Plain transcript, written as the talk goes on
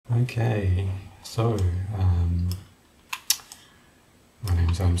Okay, so my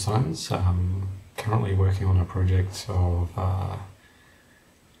name's Adam Simons. I'm currently working on a project of, I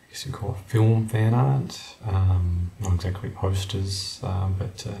guess you call it film fan art. Not exactly posters,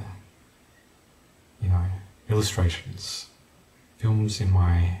 but you know, illustrations. Films in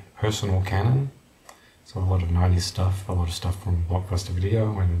my personal canon. So a lot of 90s stuff, a lot of stuff from Blockbuster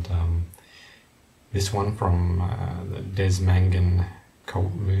Video, and this one from the Des Mangan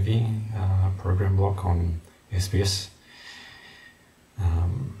cult movie program block on SBS.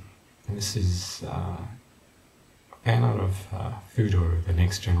 And this is a fan art of Fudoh, The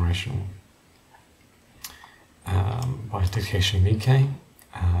Next Generation, by Takashi Miike.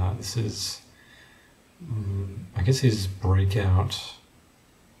 This is, I guess, his breakout.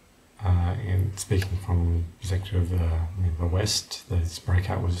 And speaking from the perspective of the West, his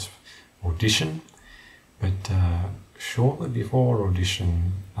breakout was Audition, but shortly before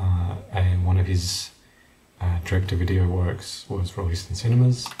Audition, one of his direct-to-video works was released in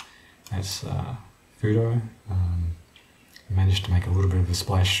cinemas. That's Fudoh. Managed to make a little bit of a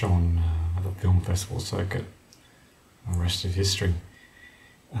splash on the film festival circuit. The rest is history.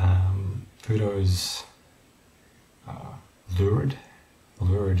 Fudoh's lurid.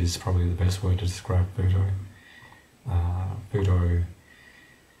 Lurid is probably the best word to describe Fudoh. Fudoh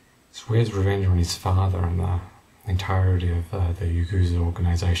swears revenge on his father and the entirety of the yakuza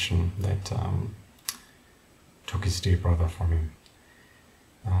organisation that took his dear brother from him.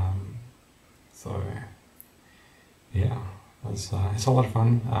 So yeah, it's a lot of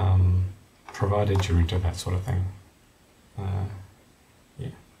fun, provided you're into that sort of thing.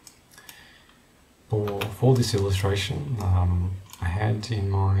 Yeah. For this illustration, I had in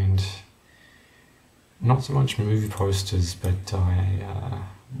mind not so much movie posters, but I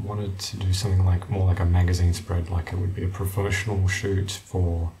wanted to do something more like a magazine spread, like it would be a promotional shoot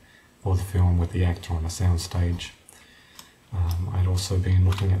for the film with the actor on a soundstage. I'd also been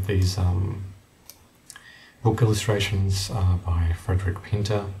looking at these book illustrations by Frederick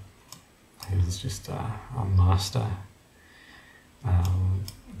Pinter, who's just a master.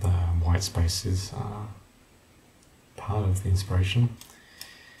 The white space is part of the inspiration.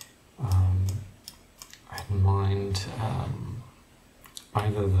 I had in mind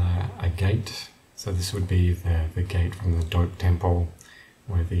either a gate, so this would be the gate from the dope temple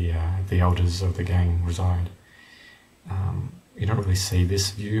where the elders of the gang reside. You don't really see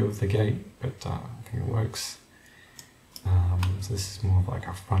this view of the gate, but I think it works. So this is more of like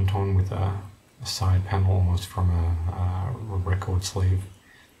a front-on with a side panel almost from a record sleeve.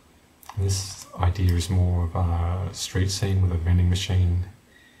 And this idea is more of a street scene with a vending machine,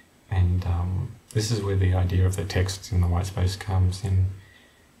 and this is where the idea of the text in the white space comes in.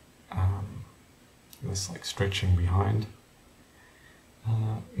 This like stretching behind.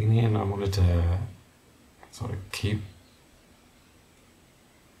 In the end, I wanted to sort of keep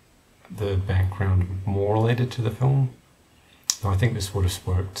the background more related to the film. So I think this would have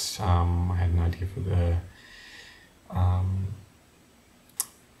worked. I had an idea for the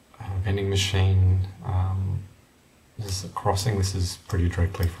vending machine. This is a crossing. This is pretty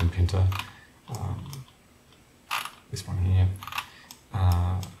directly from Pinter. This one here.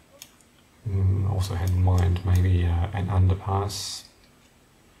 Also had in mind maybe an underpass.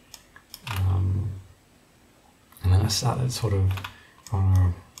 And then I started sort of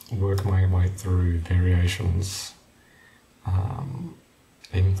trying to work my way through variations.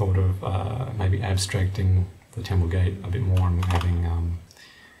 Even thought of maybe abstracting the temple gate a bit more and having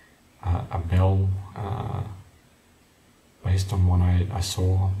a bell based on one I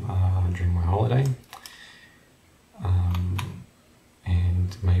saw during my holiday,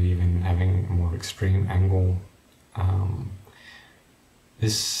 and maybe even having a more extreme angle.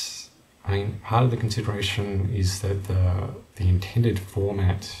 Part of the consideration is that the intended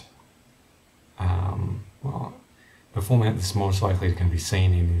format, the format that's most likely going to be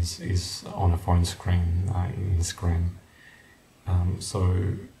seen in is on a phone screen in Instagram.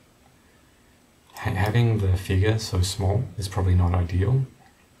 So having the figure so small is probably not ideal,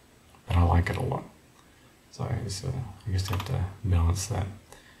 but I like it a lot. So I guess you have to balance that.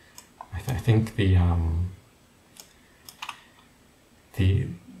 I think the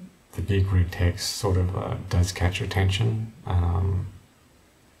big red text sort of does catch attention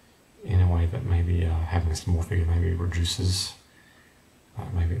in a way that maybe having a small figure maybe reduces,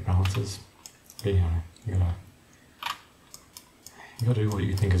 maybe it balances. But you gotta do what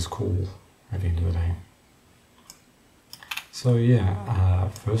you think is cool at the end of the day. So yeah,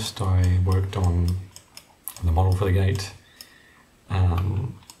 first I worked on the model for the gate.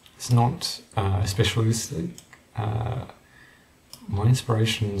 It's not especially My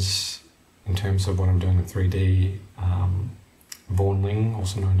inspirations in terms of what I'm doing in 3D, Vaughan Ling,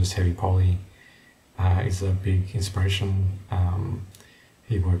 also known as Heavy Poly, is a big inspiration.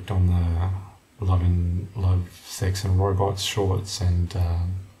 He worked on the Love, Sex and Robots shorts and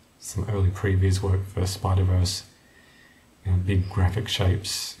some early previews work for Spider-Verse. You know, big graphic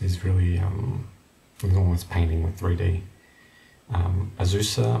shapes is really almost painting with 3D.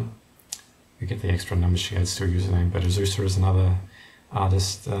 Azusa, you get the extra number she adds to her username, but Azusa is another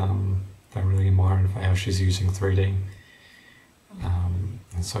artist that I really admire for how she's using 3D. And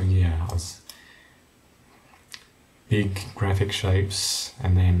so yeah, I was big graphic shapes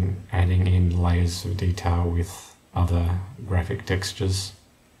and then adding in layers of detail with other graphic textures.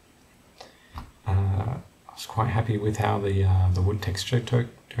 I was quite happy with how the wood texture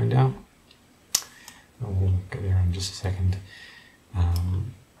turned out. We'll get there in just a second.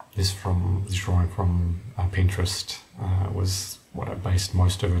 This drawing from Pinterest was what I based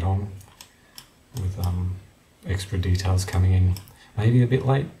most of it on, with extra details coming in maybe a bit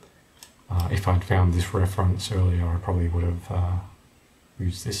late. If I'd found this reference earlier, I probably would have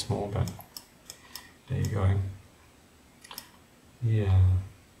used this more, but there you go. Yeah.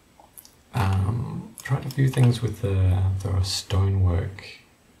 Tried a few things with the stonework,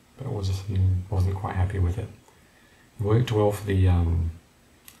 but wasn't quite happy with it. It worked well for the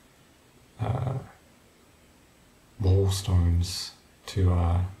wall stones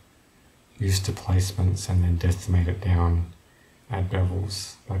to use to placements and then decimate it down, add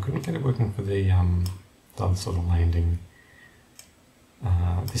bevels. But I couldn't get it working for the other sort of landing.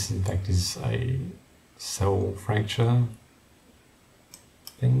 This in fact is a cell fracture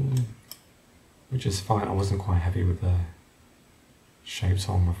thing, which is fine. I wasn't quite happy with the shapes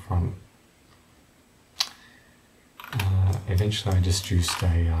on the front. Eventually I just used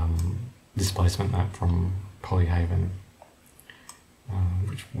a displacement map from Polyhaven,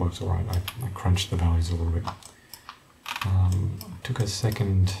 which works alright. I crunched the values a little bit. Took a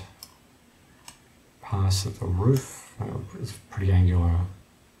second pass at the roof. It was pretty angular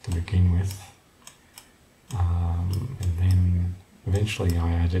to begin with. And then eventually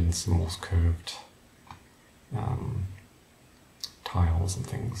I added in some more curved tiles and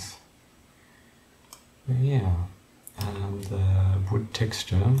things. But yeah, the wood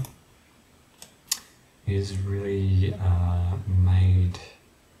texture is really made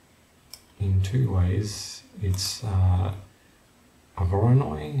in two ways. It's a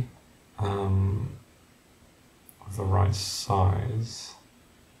Voronoi of the right size,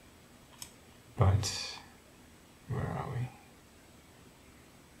 but where are we?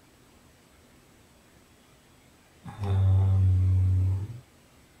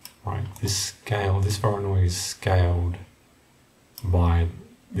 Right, this Voronoi is scaled by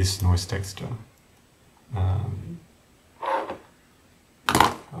this noise texture. Oh,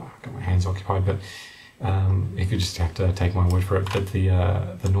 I've got my hands occupied, but if you just have to take my word for it, but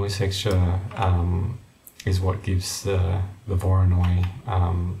the noise texture is what gives the Voronoi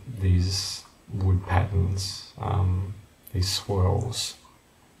these wood patterns, these swirls,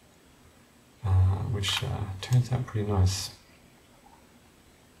 which turns out pretty nice,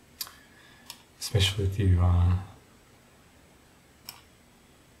 especially if you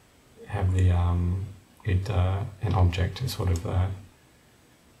have the an object is sort of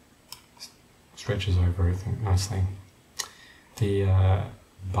stretches over everything nicely. The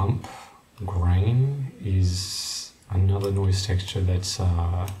bump grain is another noise texture that's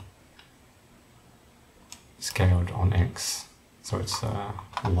scaled on X, so it's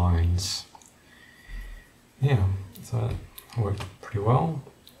lines. Yeah, so it worked pretty well.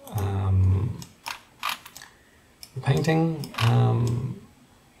 The painting,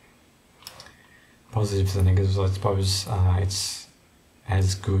 positives and negatives, I suppose. It's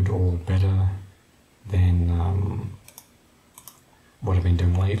as good or better than what I've been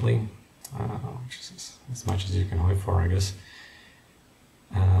doing lately, which is as much as you can hope for, I guess.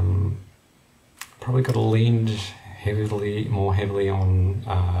 Probably got to lean more heavily on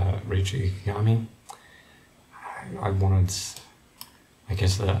Riichi Ikigami. I wanted, I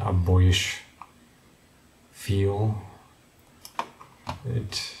guess, a boyish feel.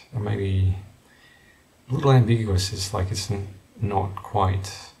 It maybe a little ambiguous. It's like it's not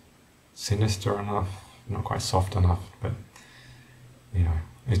quite sinister enough, not quite soft enough, but you know,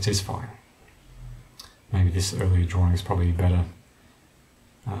 it is fine. Maybe this earlier drawing is probably better,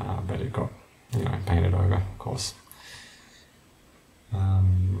 but it got, you know, painted over, of course.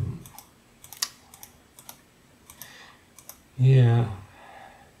 Yeah.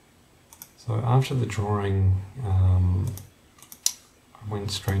 So after the drawing, I went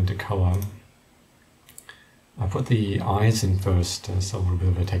straight into colour. I put the eyes in first as a little bit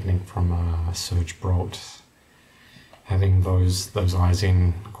of a technique from Serge Brault. Having those eyes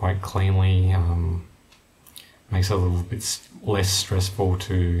in quite cleanly makes it a little bit less stressful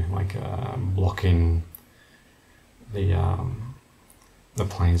to like block in the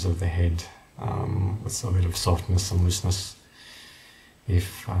planes of the head with a bit of softness and looseness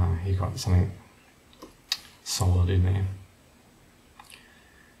if you got something solid in there.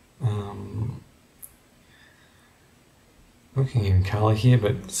 Looking in colour here,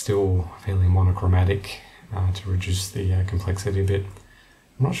 but still fairly monochromatic to reduce the complexity a bit.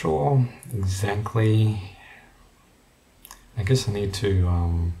 I'm not sure exactly. I guess I need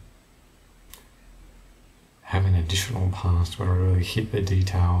to have an additional pass where I really hit the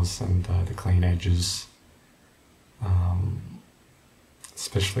details and the clean edges,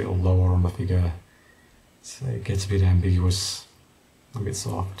 especially lower on the figure, so it gets a bit ambiguous, a bit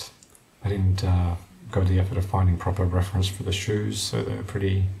soft. I didn't go to the effort of finding proper reference for the shoes, so they're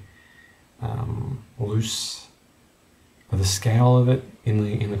pretty loose. For the scale of it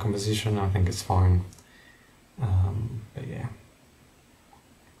in the composition, I think it's fine. But yeah.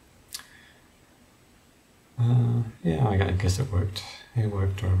 Yeah, I guess it worked. It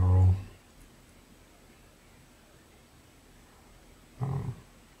worked overall.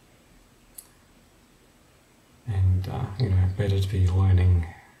 And you know, better to be learning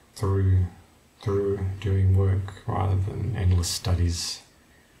through doing work rather than endless studies.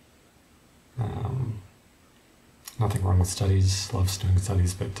 Nothing wrong with studies. Loves doing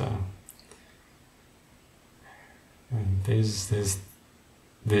studies, but and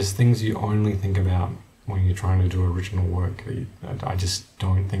there's things you only think about when you're trying to do original work that I just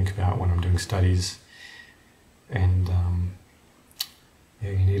don't think about when I'm doing studies. And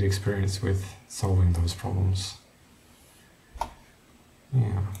yeah, you need experience with solving those problems.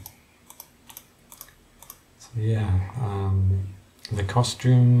 Yeah. So yeah, the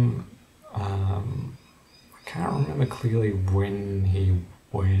costume, I can't remember clearly when he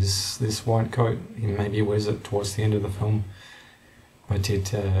wears this white coat. He maybe wears it towards the end of the film, but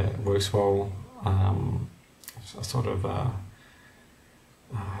it works well. A sort of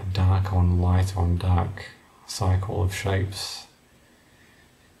dark on light on dark cycle of shapes.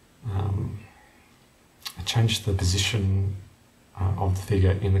 I changed the position of the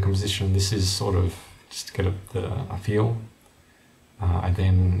figure in the composition. This is sort of just to get a feel. I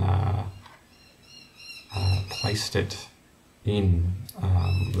then placed it in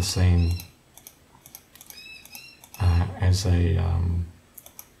the scene as a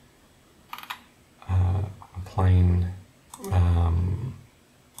plane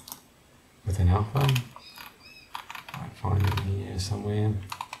with an alpha. I find it here somewhere.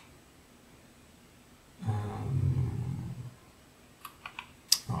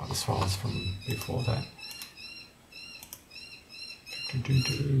 Oh, this file's from before that.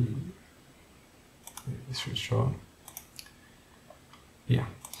 This should show. Yeah.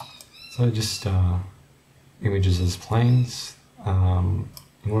 So just images as planes. In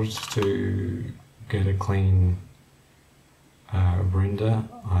order to get a clean render,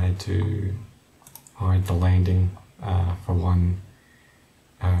 I had to hide the landing for one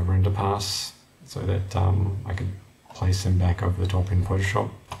render pass so that I could place them back over the top in Photoshop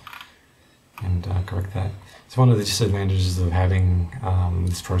and correct that. So one of the disadvantages of having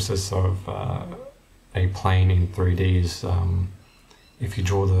this process of a plane in 3D is if you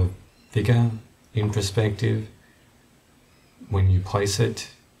draw the figure in perspective, when you place it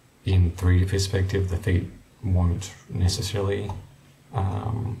in 3D perspective, the feet won't necessarily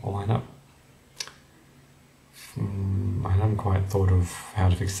line up. I haven't quite thought of how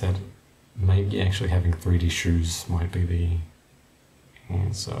to fix that. Maybe actually having 3D shoes might be the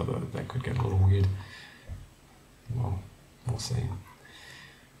answer, though that could get a little weird. Well, we'll see.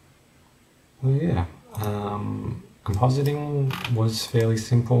 Well, yeah, compositing was fairly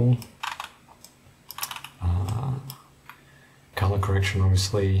simple. Color correction,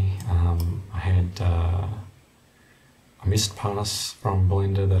 obviously. I had a mist pass from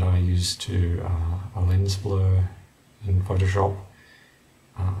Blender that I used to a lens blur in Photoshop.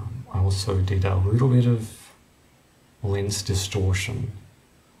 I also did a little bit of lens distortion,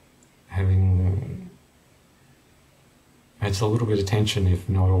 adds a little bit of tension if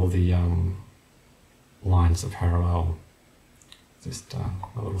not all the lines are parallel. Just a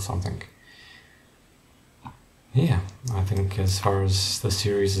little something. Yeah, I think as far as the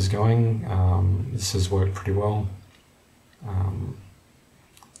series is going, this has worked pretty well.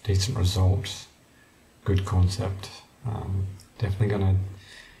 Decent result, good concept. Definitely going to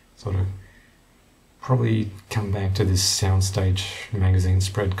sort of probably come back to this soundstage magazine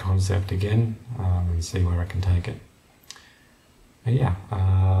spread concept again, and see where I can take it. But yeah,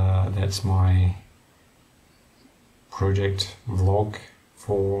 that's my project vlog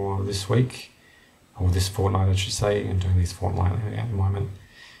for this week, or this fortnight I should say. I'm doing these fortnightly at the moment.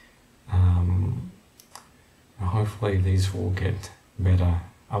 Hopefully these will get better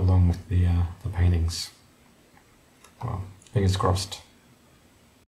along with the paintings. Well, fingers crossed.